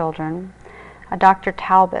these children, Dr.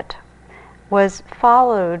 Talbot, was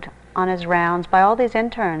followed on his rounds by all these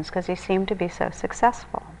interns because he seemed to be so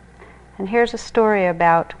successful. And here's a story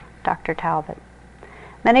about Dr. Talbot.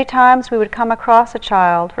 Many times we would come across a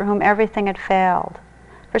child for whom everything had failed.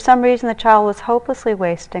 For some reason the child was hopelessly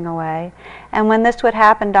wasting away, and when this would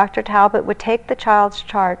happen, Dr. Talbot would take the child's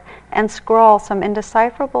chart and scrawl some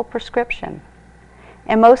indecipherable prescription.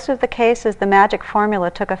 In most of the cases, the magic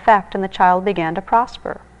formula took effect and the child began to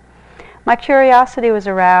prosper. My curiosity was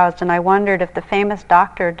aroused, and I wondered if the famous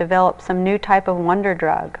doctor developed some new type of wonder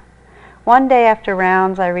drug. One day after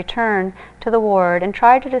rounds, I returned to the ward and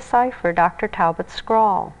tried to decipher Dr. Talbot's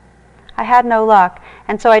scrawl. I had no luck,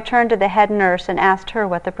 and so I turned to the head nurse and asked her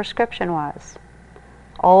what the prescription was.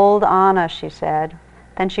 "Old Anna," she said.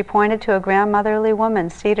 Then she pointed to a grandmotherly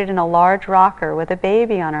woman seated in a large rocker with a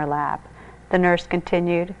baby on her lap. The nurse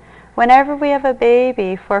continued, "Whenever we have a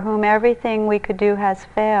baby for whom everything we could do has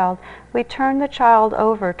failed, we turn the child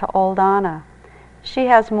over to Old Anna. She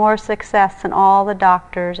has more success than all the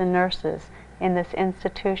doctors and nurses in this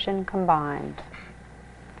institution combined."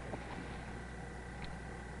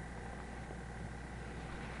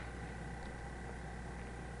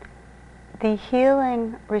 The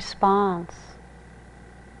healing response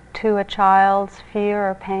to a child's fear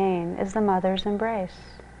or pain is the mother's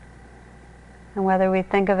embrace. And whether we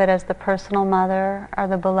think of it as the personal mother or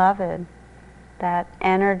the beloved, that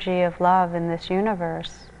energy of love in this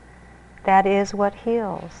universe, that is what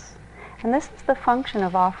heals. And this is the function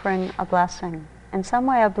of offering a blessing. In some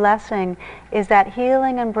way, a blessing is that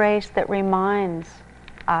healing embrace that reminds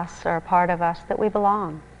us, or a part of us, that we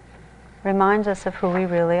belong, reminds us of who we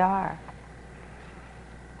really are.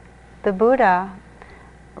 The Buddha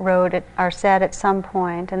wrote it, or said at some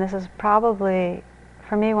point, and this is probably,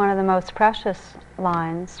 for me, one of the most precious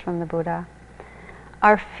lines from the Buddha,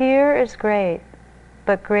 "Our fear is great,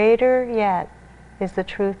 but greater yet is the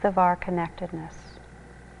truth of our connectedness."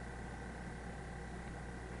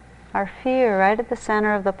 Our fear, right at the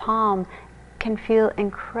center of the palm, can feel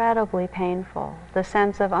incredibly painful. The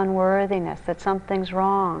sense of unworthiness, that something's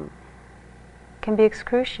wrong, can be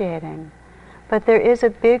excruciating. But there is a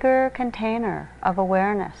bigger container of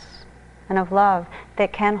awareness and of love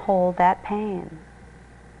that can hold that pain.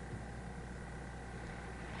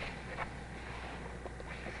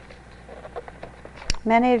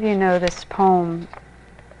 Many of you know this poem.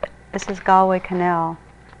 This is Galway Connell.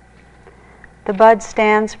 "The bud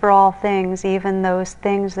stands for all things, even those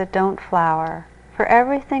things that don't flower. For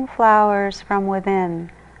everything flowers from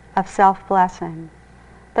within, of self-blessing,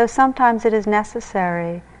 though sometimes it is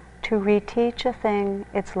necessary to reteach a thing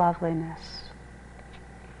its loveliness."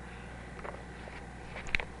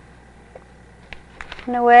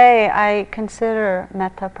 In a way, I consider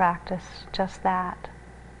metta practice just that.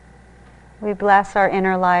 We bless our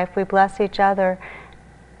inner life, we bless each other,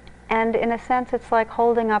 And in a sense, it's like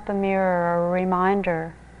holding up a mirror or a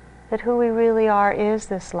reminder that who we really are is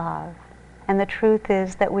this love. And the truth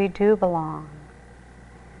is that we do belong.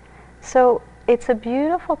 So it's a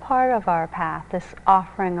beautiful part of our path, this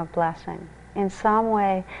offering of blessing. In some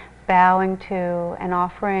way, bowing to and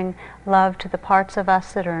offering love to the parts of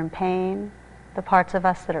us that are in pain, the parts of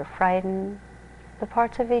us that are frightened, the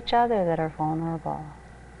parts of each other that are vulnerable.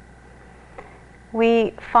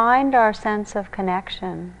 We find our sense of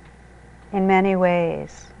connection in many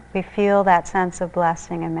ways. We feel that sense of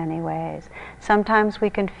blessing in many ways. Sometimes we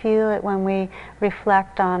can feel it when we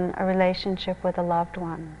reflect on a relationship with a loved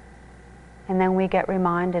one, and then we get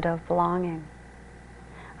reminded of belonging.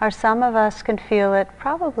 Or some of us can feel it,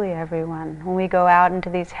 probably everyone, when we go out into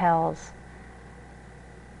these hells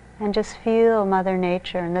and just feel Mother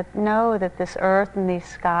Nature and know that this earth and these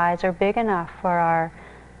skies are big enough for our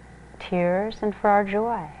tears and for our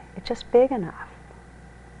joy. It's just big enough.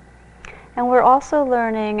 And we're also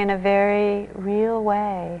learning in a very real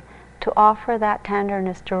way to offer that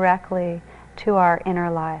tenderness directly to our inner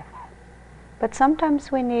life. But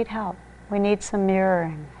sometimes we need help. We need some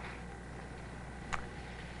mirroring.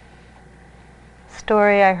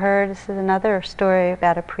 Story I heard, this is another story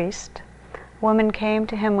about a priest. A woman came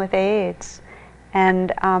to him with AIDS,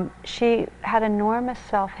 and she had enormous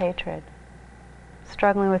self-hatred,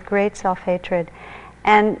 struggling with great self-hatred.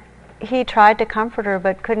 And he tried to comfort her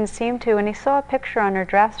but couldn't seem to, and he saw a picture on her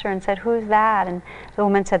dresser and said, "Who's that?" And the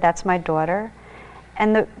woman said, "That's my daughter."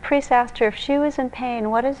 And the priest asked her, if she was in pain,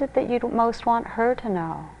 what is it that you most want her to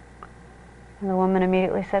know? And the woman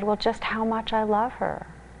immediately said, "Well, just how much I love her."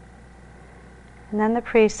 And then the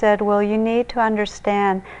priest said, "Well, you need to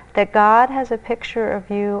understand that God has a picture of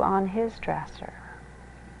you on his dresser.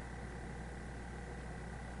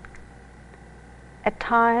 At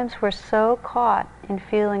times we're so caught in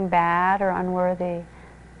feeling bad or unworthy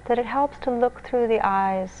that it helps to look through the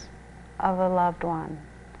eyes of a loved one.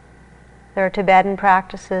 There are Tibetan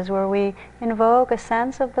practices where we invoke a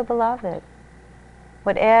sense of the beloved.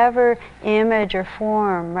 Whatever image or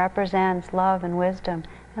form represents love and wisdom,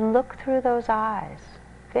 and look through those eyes.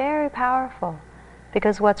 Very powerful,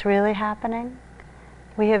 because what's really happening?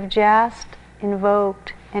 We have just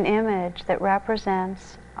invoked an image that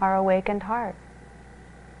represents our awakened heart.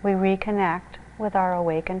 We reconnect with our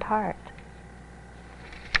awakened heart.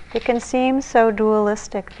 It can seem so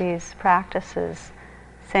dualistic, these practices,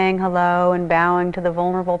 saying hello and bowing to the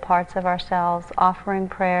vulnerable parts of ourselves, offering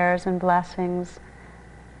prayers and blessings,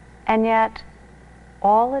 and yet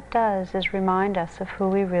all it does is remind us of who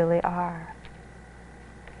we really are.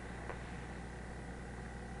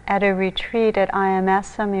 At a retreat at IMS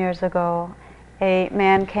some years ago, a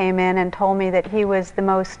man came in and told me that he was the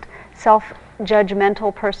most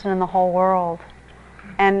self-judgmental person in the whole world.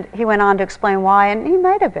 And he went on to explain why, and he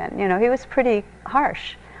might have been, he was pretty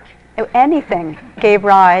harsh. Anything gave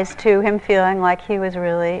rise to him feeling like he was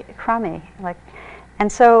really crummy.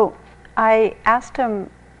 And so I asked him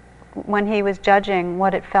when he was judging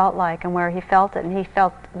what it felt like and where he felt it, and he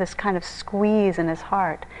felt this kind of squeeze in his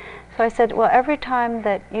heart. So I said, well, every time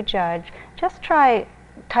that you judge, just try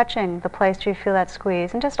touching the place where you feel that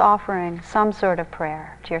squeeze and just offering some sort of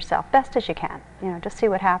prayer to yourself, best as you can, just see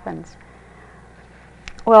what happens.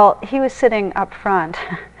 Well, he was sitting up front,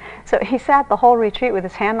 so he sat the whole retreat with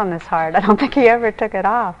his hand on his heart. I don't think he ever took it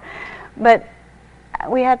off. But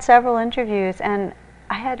we had several interviews, and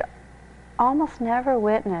I had almost never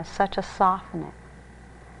witnessed such a softening.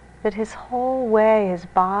 That his whole way, his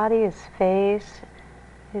body, his face,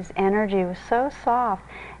 his energy was so soft.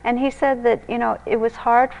 And he said that, it was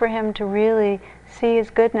hard for him to really see his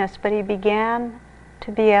goodness, but he began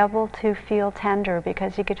to be able to feel tender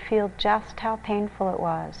because he could feel just how painful it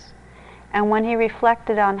was. And when he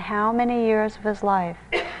reflected on how many years of his life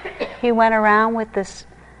he went around with this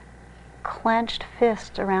clenched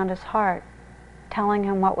fist around his heart, telling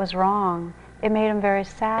him what was wrong, it made him very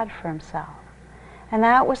sad for himself. And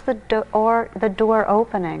that was the door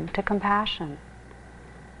opening to compassion.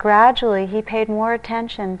 Gradually, he paid more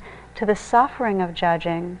attention to the suffering of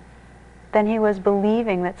judging than he was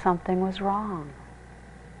believing that something was wrong.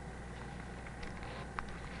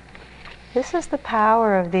 This is the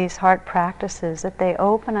power of these heart practices, that they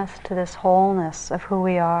open us to this wholeness of who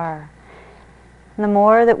we are. And the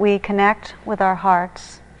more that we connect with our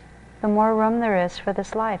hearts, the more room there is for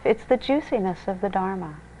this life. It's the juiciness of the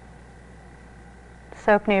Dharma.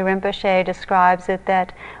 Tsoknyi Rinpoche describes it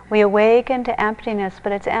that we awaken to emptiness,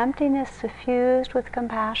 but it's emptiness suffused with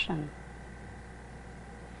compassion.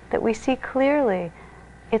 That we see clearly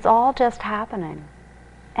it's all just happening,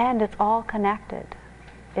 and it's all connected.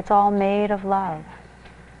 It's all made of love.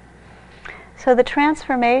 So the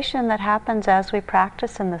transformation that happens as we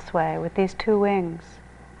practice in this way with these two wings,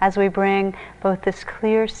 as we bring both this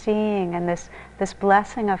clear seeing and this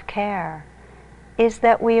blessing of care, is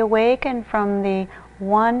that we awaken from the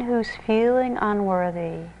one who's feeling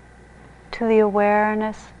unworthy to the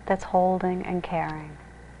awareness that's holding and caring.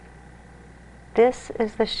 This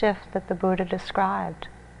is the shift that the Buddha described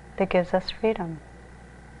that gives us freedom.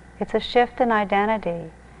 It's a shift in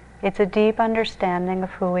identity. It's a deep understanding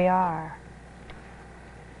of who we are.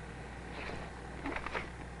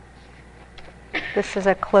 This is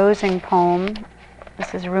a closing poem.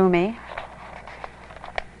 This is Rumi.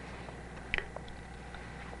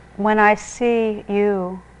 When I see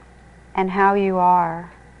you and how you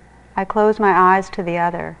are, I close my eyes to the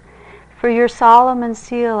other. For your solemn and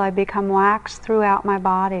seal I become wax throughout my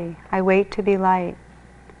body. I wait to be light.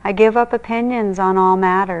 I give up opinions on all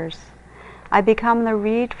matters. I become the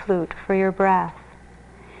reed flute for your breath.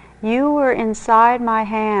 You were inside my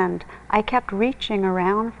hand. I kept reaching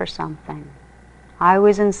around for something. I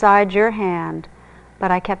was inside your hand,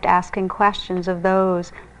 but I kept asking questions of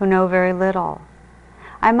those who know very little.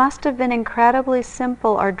 I must have been incredibly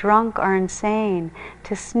simple or drunk or insane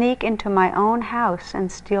to sneak into my own house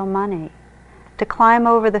and steal money, to climb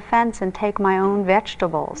over the fence and take my own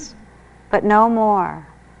vegetables, but no more.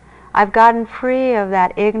 I've gotten free of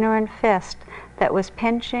that ignorant fist that was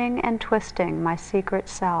pinching and twisting my secret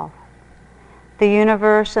self. The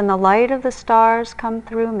universe and the light of the stars come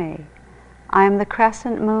through me. I am the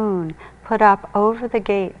crescent moon put up over the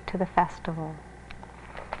gate to the festival.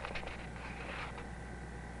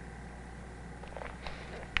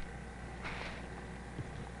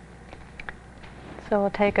 So we'll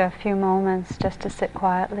take a few moments just to sit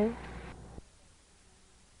quietly.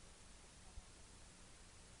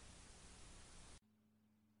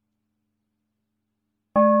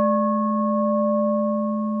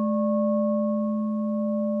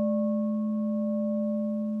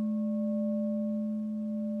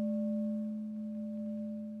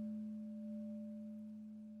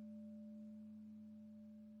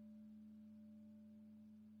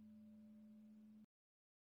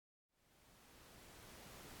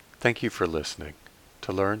 Thank you for listening.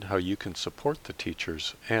 To learn how you can support the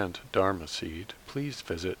teachers and Dharma Seed, please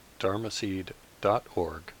visit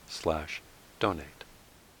dharmaseed.org/donate.